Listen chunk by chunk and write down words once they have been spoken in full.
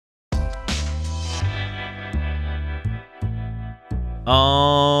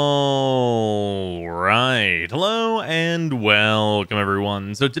All right. Hello and welcome,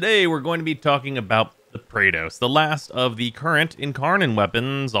 everyone. So today we're going to be talking about the PRAEDOS, the last of the current INCARNON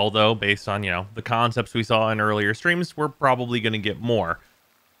weapons, although based on, the concepts we saw in earlier streams, we're probably going to get more.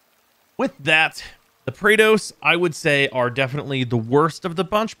 With that, the PRAEDOS, I would say, are definitely the worst of the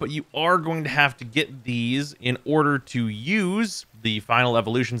bunch, but you are going to have to get these in order to use the final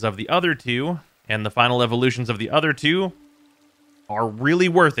evolutions of the other two, and the final evolutions of the other two are really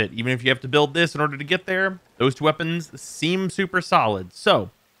worth it. Even if you have to build this in order to get there, those two weapons seem super solid. So,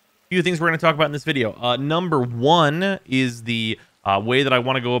 a few things we're going to talk about in this video. Number one is the way that I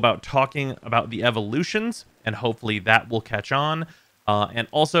want to go about talking about the evolutions, and hopefully that will catch on. And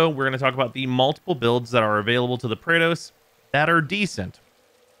also, we're going to talk about the multiple builds that are available to the PRAEDOS that are decent.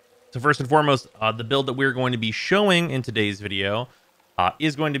 So first and foremost, the build that we're going to be showing in today's video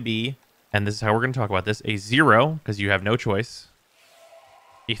is going to be, and this is how we're going to talk about this, a 0, because you have no choice,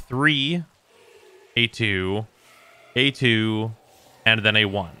 a 3, a 2, a 2, and then a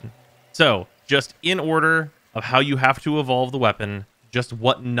 1. So, just in order of how you have to evolve the weapon, just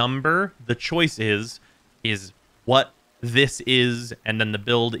what number the choice is what this is, and then the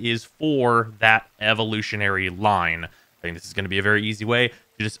build is for that evolutionary line. I think this is going to be a very easy way to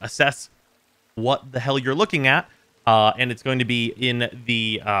just assess what the hell you're looking at, and it's going to be in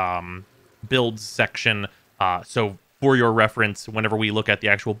the builds section, so for your reference, whenever we look at the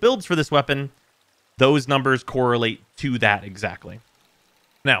actual builds for this weapon, those numbers correlate to that exactly.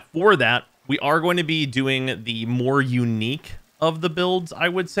 Now, for that, we are going to be doing the more unique of the builds, I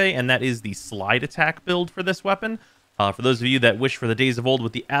would say, and that is the slide attack build for this weapon. For those of you that wish for the days of old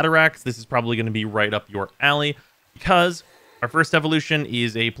with the Atarax, this is probably going to be right up your alley, because our first evolution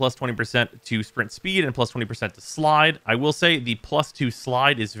is a plus 20% to sprint speed and plus 20% to slide. I will say the plus 2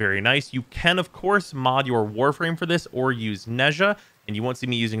 slide is very nice. You can, of course, mod your Warframe for this or use Nezha, and you won't see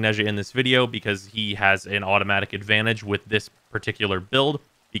me using Nezha in this video because he has an automatic advantage with this particular build,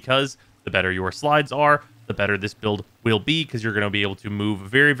 because the better your slides are, the better this build will be, because you're going to be able to move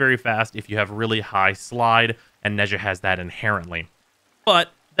very, very fast if you have really high slide, and Nezha has that inherently. But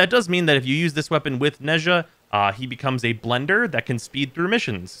that does mean that if you use this weapon with Nezha, he becomes a blender that can speed through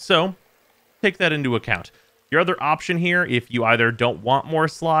missions. So take that into account. Your other option here, if you either don't want more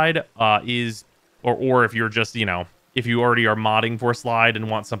slide, is, or if you're just, if you already are modding for slide and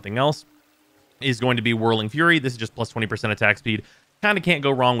want something else, is going to be Whirling Fury. This is just plus 20% attack speed. Kind of can't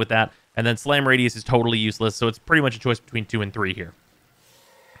go wrong with that. And then Slam Radius is totally useless, so it's pretty much a choice between 2 and 3 here.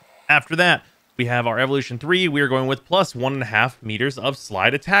 After that, we have our Evolution 3. We are going with plus 1.5 meters of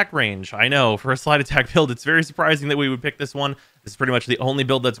slide attack range. I know, for a slide attack build, it's very surprising that we would pick this one. This is pretty much the only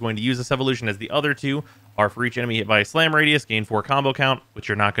build that's going to use this evolution, as the other two are for each enemy hit by a slam radius, gain 4 combo count, which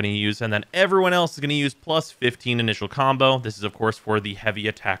you're not going to use. And then everyone else is going to use plus 15 initial combo. This is, of course, for the heavy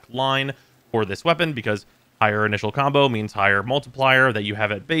attack line for this weapon, because higher initial combo means higher multiplier that you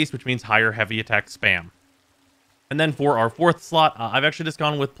have at base, which means higher heavy attack spam. And then for our fourth slot, I've actually just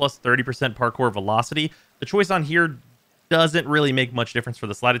gone with plus 30% parkour velocity. The choice on here doesn't really make much difference for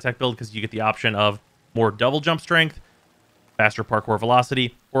the slide attack build, because you get the option of more double jump strength, faster parkour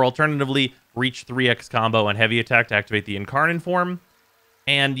velocity, or alternatively, reach 3x combo and heavy attack to activate the INCARNON form.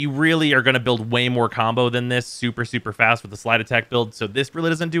 And you really are going to build way more combo than this super, super fast with the slide attack build. So this really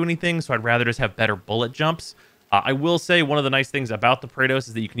doesn't do anything, so I'd rather just have better bullet jumps. I will say one of the nice things about the PRAEDOS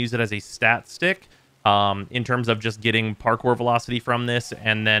is that you can use it as a stat stick, in terms of just getting parkour velocity from this,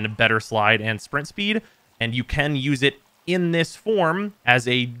 and then better slide and sprint speed. And you can use it in this form as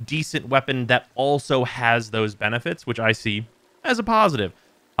a decent weapon that also has those benefits, which I see as a positive.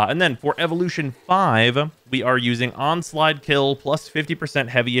 And then for Evolution 5, we are using on-slide kill plus 50%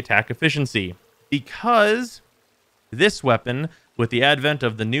 heavy attack efficiency, because this weapon, with the advent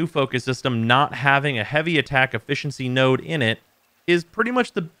of the new focus system not having a heavy attack efficiency node in it, is pretty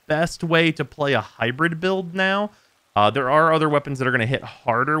much the best way to play a hybrid build now. There are other weapons that are going to hit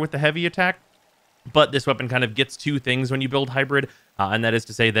harder with the heavy attack, but this weapon kind of gets two things when you build hybrid, and that is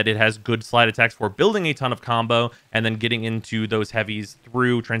to say that it has good slide attacks for building a ton of combo, and then getting into those heavies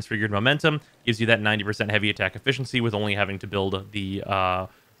through Transfigured Momentum gives you that 90% heavy attack efficiency with only having to build the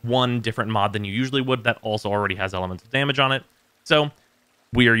one different mod than you usually would that also already has elemental damage on it. So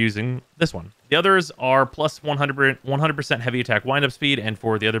we are using this one. The others are plus 100% heavy attack windup speed, and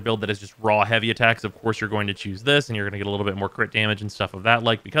for the other build that is just raw heavy attacks, of course you're going to choose this, and you're going to get a little bit more crit damage and stuff of that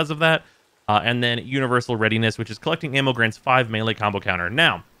like because of that. And then Universal Readiness, which is collecting ammo grants 5 melee combo counter.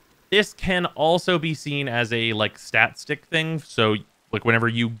 Now, this can also be seen as a stat stick thing. So whenever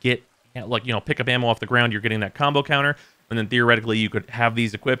you get pick up ammo off the ground, you're getting that combo counter, and then theoretically you could have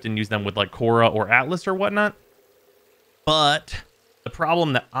these equipped and use them with Korra or Atlas or whatnot. But The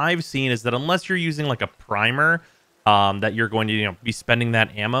problem that I've seen is that unless you're using like a primer, that you're going to, be spending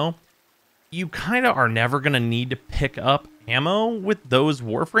that ammo, you kind of are never going to need to pick up ammo with those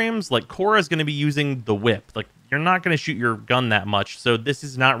Warframes. Like, Cora is going to be using the whip. Like, you're not going to shoot your gun that much, so this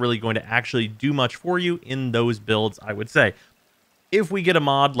is not really going to actually do much for you in those builds, I would say. If we get a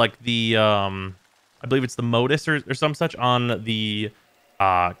mod like the, I believe it's the Modus or some such on the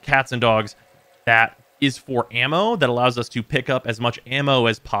cats and dogs, that is for ammo, that allows us to pick up as much ammo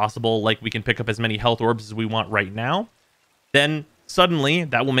as possible, like we can pick up as many health orbs as we want right now, then suddenly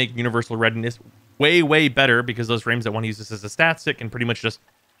that will make Universal Readiness way, way better, because those frames that want to use this as a stat stick can pretty much just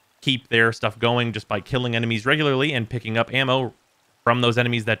keep their stuff going just by killing enemies regularly and picking up ammo from those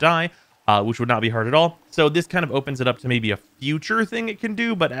enemies that die, which would not be hard at all. So this kind of opens it up to maybe a future thing it can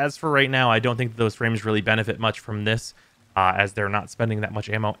do, but as for right now, I don't think that those frames really benefit much from this, as they're not spending that much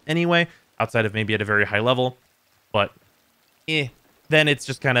ammo anyway, outside of maybe at a very high level. But then it's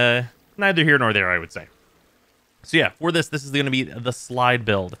just kind of neither here nor there, I would say. So yeah, for this is going to be the slide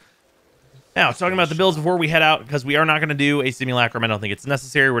build. Now, talking about the builds before we head out, because we are not going to do a simulacrum. I don't think it's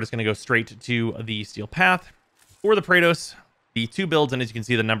necessary. We're just going to go straight to the steel path. For the PRAEDOS, the two builds, and as you can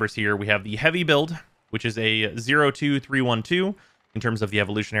see the numbers here, we have the heavy build, which is a 02312 in terms of the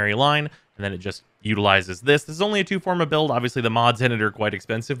evolutionary line, and then it just utilizes this. This is only a 2-forma build. Obviously, the mods in it are quite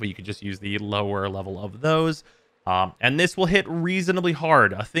expensive, but you could just use the lower level of those. And this will hit reasonably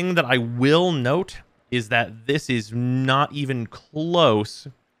hard. A thing that I will note is that this is not even close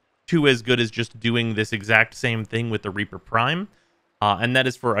to as good as just doing this exact same thing with the Reaper Prime. And that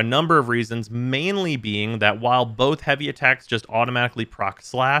is for a number of reasons, mainly being that while both heavy attacks just automatically proc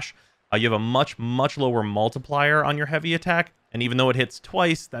slash, you have a much, much lower multiplier on your heavy attack. And even though it hits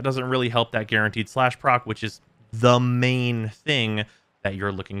twice, that doesn't really help that guaranteed slash proc, which is the main thing that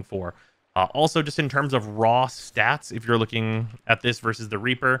you're looking for. Also, just in terms of raw stats, if you're looking at this versus the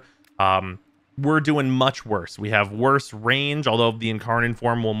Reaper, we're doing much worse. We have worse range, although the INCARNON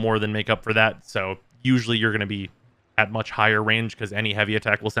form will more than make up for that. So usually you're going to be at much higher range because any heavy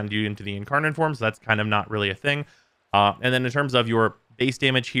attack will send you into the INCARNON form. So that's kind of not really a thing. And then in terms of your base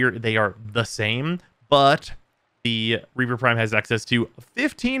damage here, they are the same, but the Reaper Prime has access to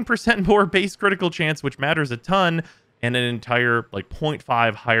 15% more base critical chance, which matters a ton, and an entire like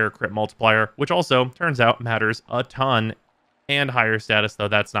 0.5 higher crit multiplier, which also turns out matters a ton, and higher status, though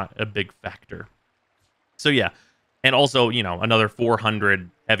that's not a big factor. So yeah, and also, another 400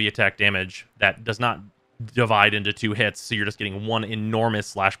 heavy attack damage that does not divide into 2 hits, so you're just getting one enormous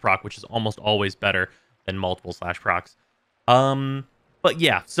slash proc, which is almost always better than multiple slash procs. But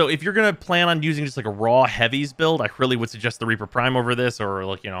yeah, so if you're gonna plan on using just like a raw heavies build, I really would suggest the Reaper Prime over this, or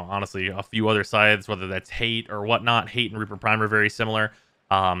like, honestly, a few other sides, whether that's Hate or whatnot. Hate and Reaper Prime are very similar.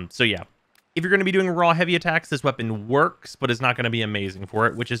 So yeah, if you're going to be doing raw heavy attacks, this weapon works, but it's not going to be amazing for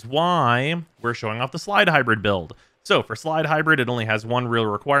it, which is why we're showing off the slide hybrid build. So for slide hybrid, it only has one real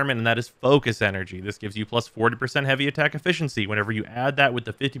requirement, and that is focus energy. This gives you plus 40% heavy attack efficiency. Whenever you add that with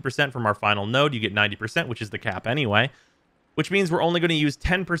the 50% from our final node, you get 90%, which is the cap anyway, which means we're only going to use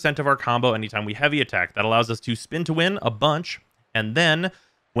 10% of our combo anytime we heavy attack. That allows us to spin to win a bunch, and then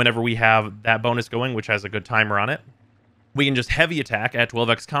whenever we have that bonus going, which has a good timer on it, we can just heavy attack at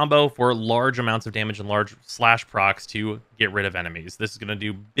 12x combo for large amounts of damage and large slash procs to get rid of enemies. This is going to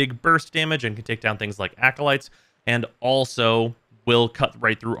do big burst damage and can take down things like acolytes, and also will cut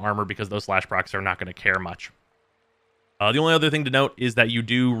right through armor because those slash procs are not going to care much. The only other thing to note is that you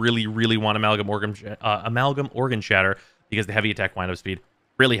do really, really want Amalgam Organ Shatter, because the heavy attack windup speed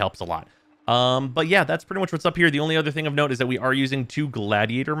really helps a lot. But yeah, that's pretty much what's up here. The only other thing of note is that we are using 2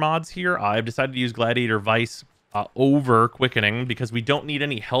 Gladiator mods here. I've decided to use Gladiator Vice over Quickening because we don't need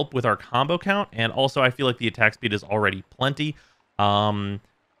any help with our combo count, and also I feel like the attack speed is already plenty.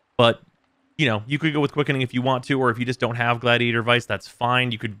 But you could go with Quickening if you want to, or if you just don't have Gladiator Vice, that's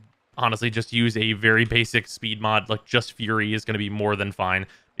fine. You could honestly just use a very basic speed mod, like just Fury is going to be more than fine,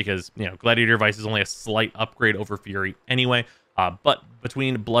 because Gladiator Vice is only a slight upgrade over Fury anyway. But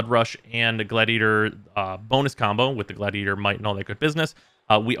between Blood Rush and Gladiator bonus combo with the Gladiator Might and all that good business,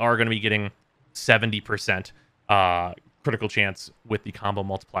 we are going to be getting 70% critical chance with the combo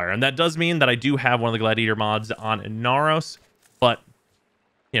multiplier. And that does mean that I do have one of the Gladiator mods on Naros, but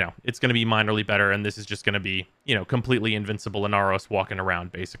it's going to be minorly better, and this is just going to be, completely invincible Inaros walking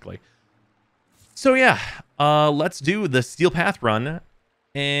around, basically. So yeah, let's do the Steel Path run,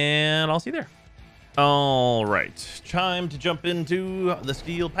 and I'll see you there. All right, time to jump into the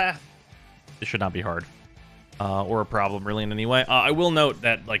Steel Path. This should not be hard. or a problem really in any way. I will note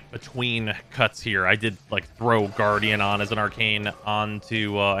that like between cuts here, I did like throw Guardian on as an arcane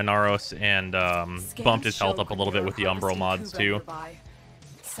onto Inaros and bumped his health up a little bit with the Umbral mods too.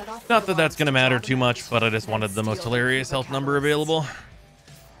 Not that that's going to matter too much, but I just wanted the most hilarious health number available,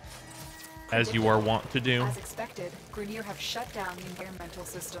 as you are wont to do. As expected, Grineer have shut down the environmental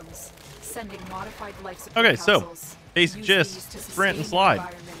systems, sending modified life support Okay, so capsules. basic Use gist, these to sprint and sustain the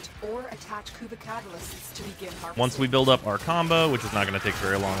slide. environment or attach Kuba catalysts to begin harvesting. Once we build up our combo, which is not going to take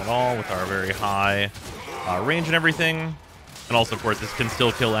very long at all with our very high range and everything. And also, of course, this can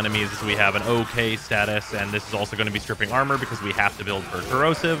still kill enemies as we have an okay status, and this is also going to be stripping armor because we have to build for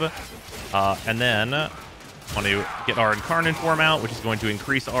corrosive. And then want to get our Incarnon form out, which is going to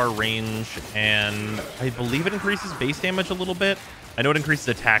increase our range, and I believe it increases base damage a little bit. I know it increases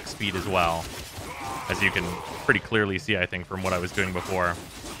attack speed as well, as you can pretty clearly see, I think, from what I was doing before.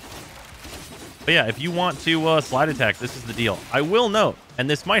 But yeah, if you want to slide attack, this is the deal. I will note, and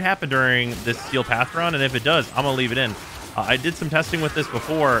this might happen during this Steel Path run, and if it does, I'm going to leave it in. I did some testing with this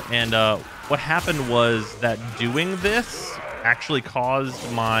before, and what happened was that doing this actually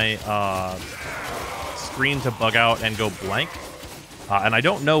caused my screen to bug out and go blank. And I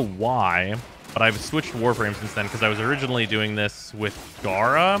don't know why, but I've switched Warframe since then, because I was originally doing this with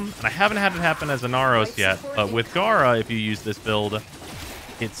Gara, and I haven't had it happen as Inaros yet, but with Gara, if you use this build,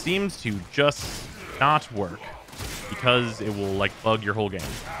 it seems to just not work, because it will like bug your whole game,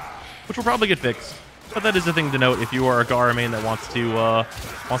 which will probably get fixed. But that is the thing to note if you are a Gara main that wants to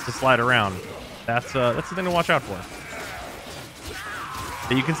slide around. That's the thing to watch out for.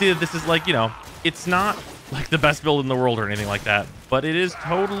 And you can see that this is like, you know, it's not like the best build in the world or anything like that, but it is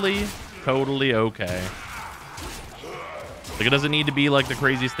totally okay. Like, it doesn't need to be like the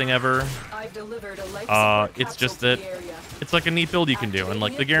craziest thing ever. It's just that it's like a neat build you can do, and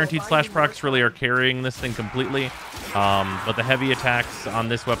like the guaranteed slash procs really are carrying this thing completely. But the heavy attacks on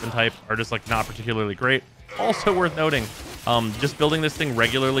this weapon type are just like not particularly great. Also worth noting, just building this thing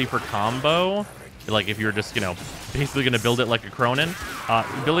regularly for combo, like if you're just, you know, basically going to build it like a Cronin,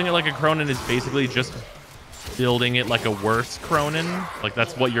 building it like a Cronin is basically just building it like a worse Cronin. Like,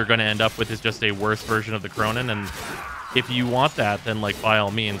 that's what you're going to end up with, is just a worse version of the Cronin. And if you want that, then like by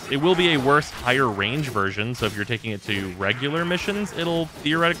all means, it will be a worse, higher range version. So if you're taking it to regular missions, it'll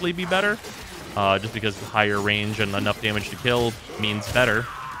theoretically be better. Just because higher range and enough damage to kill means better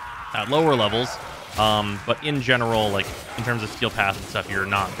at lower levels. But in general, like in terms of Steel Path and stuff, you're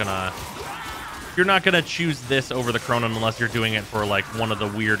not gonna choose this over the Cronin unless you're doing it for like one of the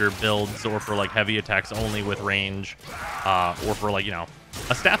weirder builds, or for like heavy attacks only with range, or for like, you know,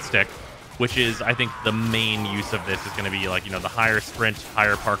 a stat stick, which is, I think, the main use of this is going to be like, you know, the higher sprint,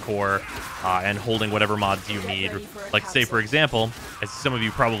 higher parkour, and holding whatever mods you need. Like, say, for example, as some of you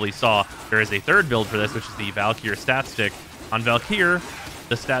probably saw, there is a third build for this, which is the Valkyr stat stick. On Valkyr,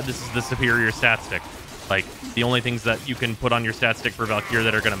 this is the superior stat stick. Like, the only things that you can put on your stat stick for Valkyr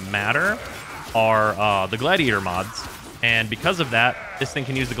that are going to matter are the Gladiator mods. And because of that, this thing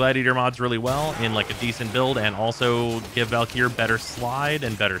can use the Gladiator mods really well in like a decent build, and also give Valkyr better slide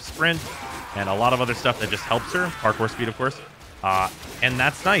and better sprint, and a lot of other stuff that just helps her. Parkour speed, of course. And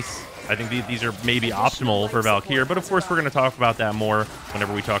that's nice. I think these are maybe optimal for Valkyr, but of course we're going to talk about that more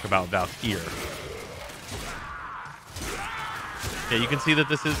whenever we talk about Valkyr. Yeah, you can see that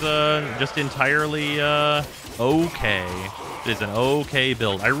this is just entirely okay. It is an okay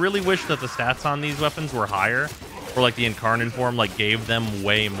build. I really wish that the stats on these weapons were higher, or like the Incarnon form like gave them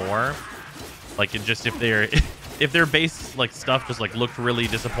way more. Like, it just, if their base like stuff just like looked really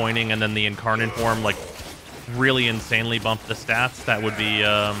disappointing, and then the Incarnon form like really insanely bumped the stats, that would be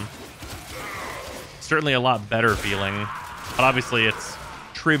certainly a lot better feeling. But obviously it's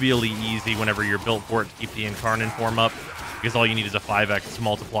trivially easy whenever you're built for it to keep the Incarnon form up, because all you need is a 5x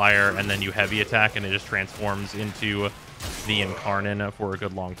multiplier, and then you heavy attack, and it just transforms into the Incarnon for a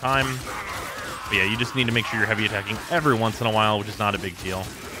good long time. But yeah, you just need to make sure you're heavy attacking every once in a while, which is not a big deal.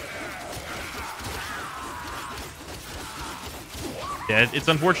 Yeah, it's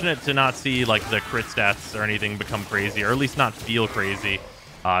unfortunate to not see like the crit stats or anything become crazy, or at least not feel crazy,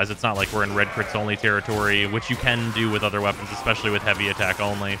 as it's not like we're in red crits only territory, which you can do with other weapons, especially with heavy attack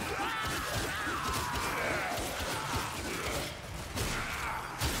only.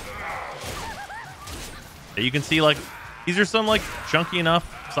 Yeah, you can see like these are some like chunky enough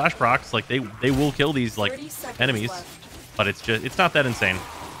slash procs, like they will kill these like enemies, but it's not that insane.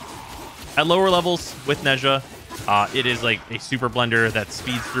 At lower levels with Nezha, it is like a super blender that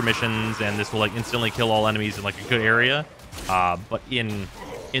speeds through missions, and this will like instantly kill all enemies in like a good area. But in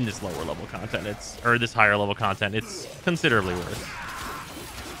this lower level content, this higher level content, it's considerably worse.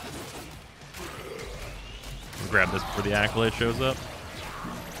 Grab this before the Acolyte shows up.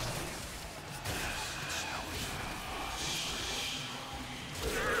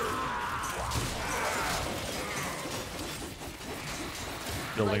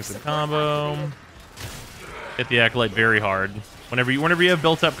 Building some combo. Hit the Acolyte very hard. Whenever you have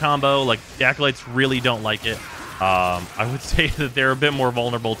built up combo, like the Acolytes really don't like it. I would say that they're a bit more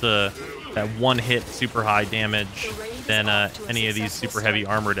vulnerable to that one hit super high damage than any of these super heavy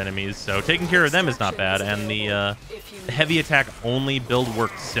armored enemies. So taking care of them is not bad. And the heavy attack only build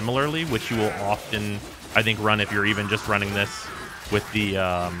works similarly, which you will often, I think, run if you're even just running this with the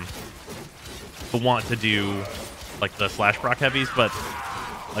want to do like the slash proc heavies. But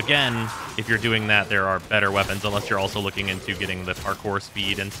again, if you're doing that, there are better weapons, unless you're also looking into getting the parkour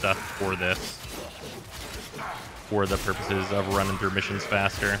speed and stuff for this, for the purposes of running through missions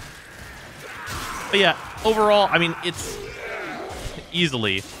faster. But yeah, overall, I mean, it's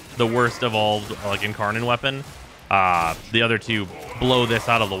easily the worst of all, like, INCARNON weapon. The other two blow this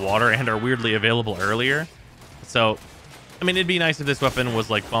out of the water and are weirdly available earlier. So, I mean, it'd be nice if this weapon was,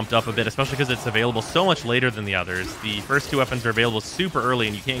 like, bumped up a bit, especially because it's available so much later than the others. The first two weapons are available super early,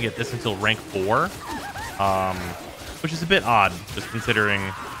 and you can't get this until rank 4, which is a bit odd, just considering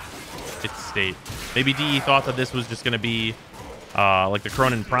its state. Maybe DE thought that this was just going to be like the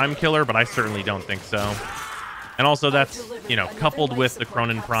Cronin Prime killer, but I certainly don't think so. And also that's, you know, coupled with the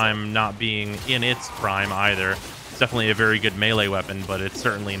Cronin Prime not being in its prime either. It's definitely a very good melee weapon, but it's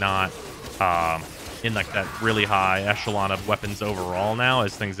certainly not in like that really high echelon of weapons overall now,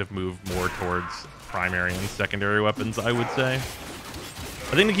 as things have moved more towards primary and secondary weapons, I would say.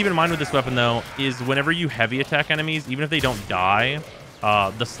 The thing to keep in mind with this weapon, though, is whenever you heavy attack enemies, even if they don't die,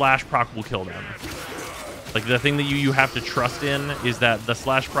 the slash proc will kill them. Like, the thing that you have to trust in is that the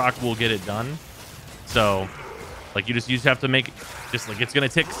slash proc will get it done. So, like, you just have to make, just like, it's gonna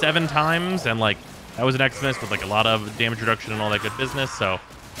tick 7 times, and like that was an Xmas with like a lot of damage reduction and all that good business. So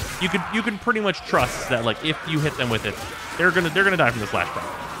you could pretty much trust that, like, if you hit them with it, they're gonna die from the slash proc,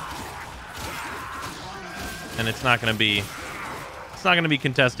 and it's not gonna be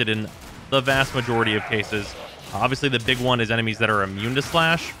contested in the vast majority of cases. Obviously, the big one is enemies that are immune to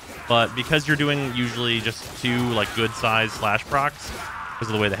slash, but because you're doing usually just 2 like good size slash procs, because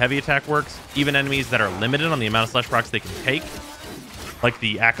of the way the heavy attack works, even enemies that are limited on the amount of slash procs they can take, like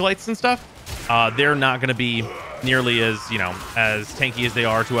the Acolytes and stuff, they're not going to be nearly as, you know, as tanky as they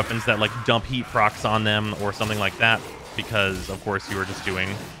are to weapons that like dump heat procs on them or something like that, because of course you are just doing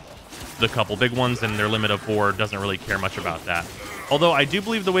the couple big ones, and their limit of 4 doesn't really care much about that. Although I do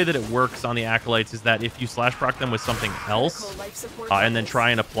believe the way that it works on the Acolytes is that if you slash proc them with something else and then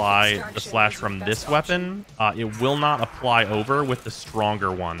try and apply the slash from this weapon, it will not apply over with the stronger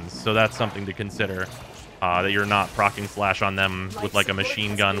ones. So that's something to consider, that you're not procking slash on them with like a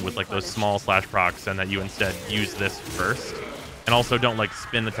machine gun with like those small slash procs, and that you instead use this first. And also don't like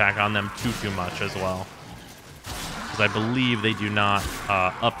spin attack on them too much as well, because I believe they do not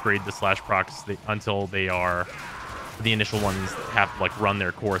upgrade the slash procs until they are, the initial ones have to like run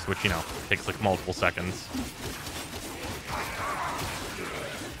their course, which, you know, takes like multiple seconds,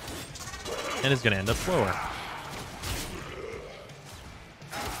 and is going to end up slower.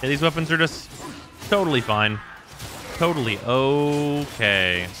 Yeah, these weapons are just totally fine, totally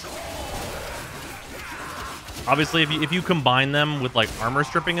okay. Obviously, if you combine them with like armor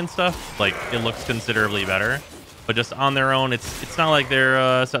stripping and stuff, like, it looks considerably better. But just on their own, it's not like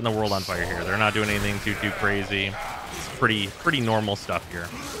they're setting the world on fire here. They're not doing anything too crazy. It's pretty normal stuff here.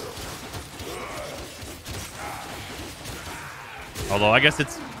 Although I guess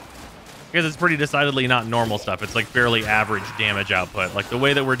it's pretty decidedly not normal stuff. It's like fairly average damage output. Like, the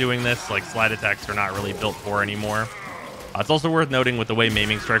way that we're doing this, like, slide attacks are not really built for anymore. It's also worth noting with the way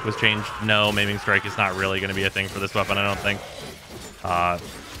Maiming Strike was changed. No, Maiming Strike is not really going to be a thing for this weapon, I don't think.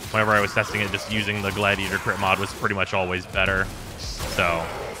 Whenever I was testing it, just using the Gladiator crit mod was pretty much always better. So,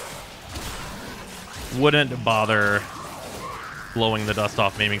 wouldn't bother blowing the dust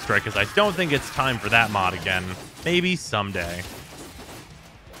off Maiming Strike, because I don't think it's time for that mod again. Maybe someday.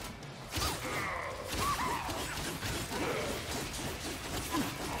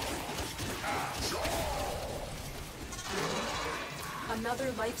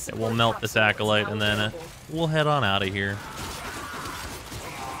 Yeah, we'll melt this Acolyte, and then we'll head on out of here.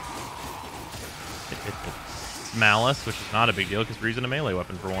 It's Malice, which is not a big deal because we're using a melee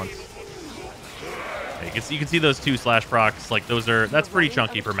weapon for once. Yeah, you can see those 2 slash procs. Like, that's pretty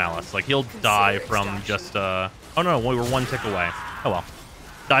chunky for Malice. Like, he'll die from just oh no, we were 1 tick away. Oh well,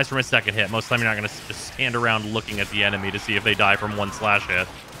 dies from his 2nd hit. Most of the time you're not going to just stand around looking at the enemy to see if they die from 1 slash hit.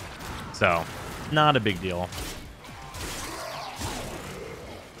 So, not a big deal.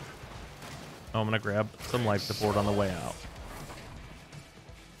 Oh, I'm gonna grab some life support on the way out.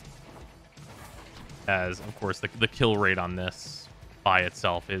 As, of course, the kill rate on this by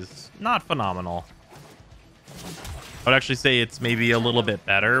itself is not phenomenal. I would actually say it's maybe a little bit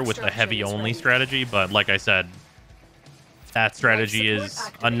better with the heavy-only strategy, but like I said, that strategy is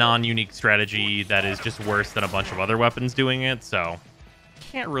a non-unique strategy that is just worse than a bunch of other weapons doing it, so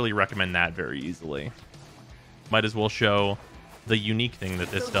can't really recommend that very easily. Might as well show the unique thing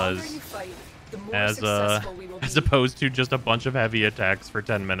that this does as opposed to just a bunch of heavy attacks for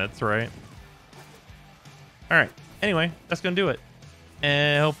 10 minutes, right? All right. Anyway, that's gonna do it.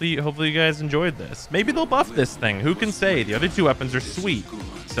 And hopefully you guys enjoyed this. Maybe they'll buff this thing. Who can say? The other two weapons are sweet,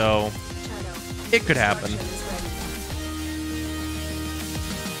 so it could happen.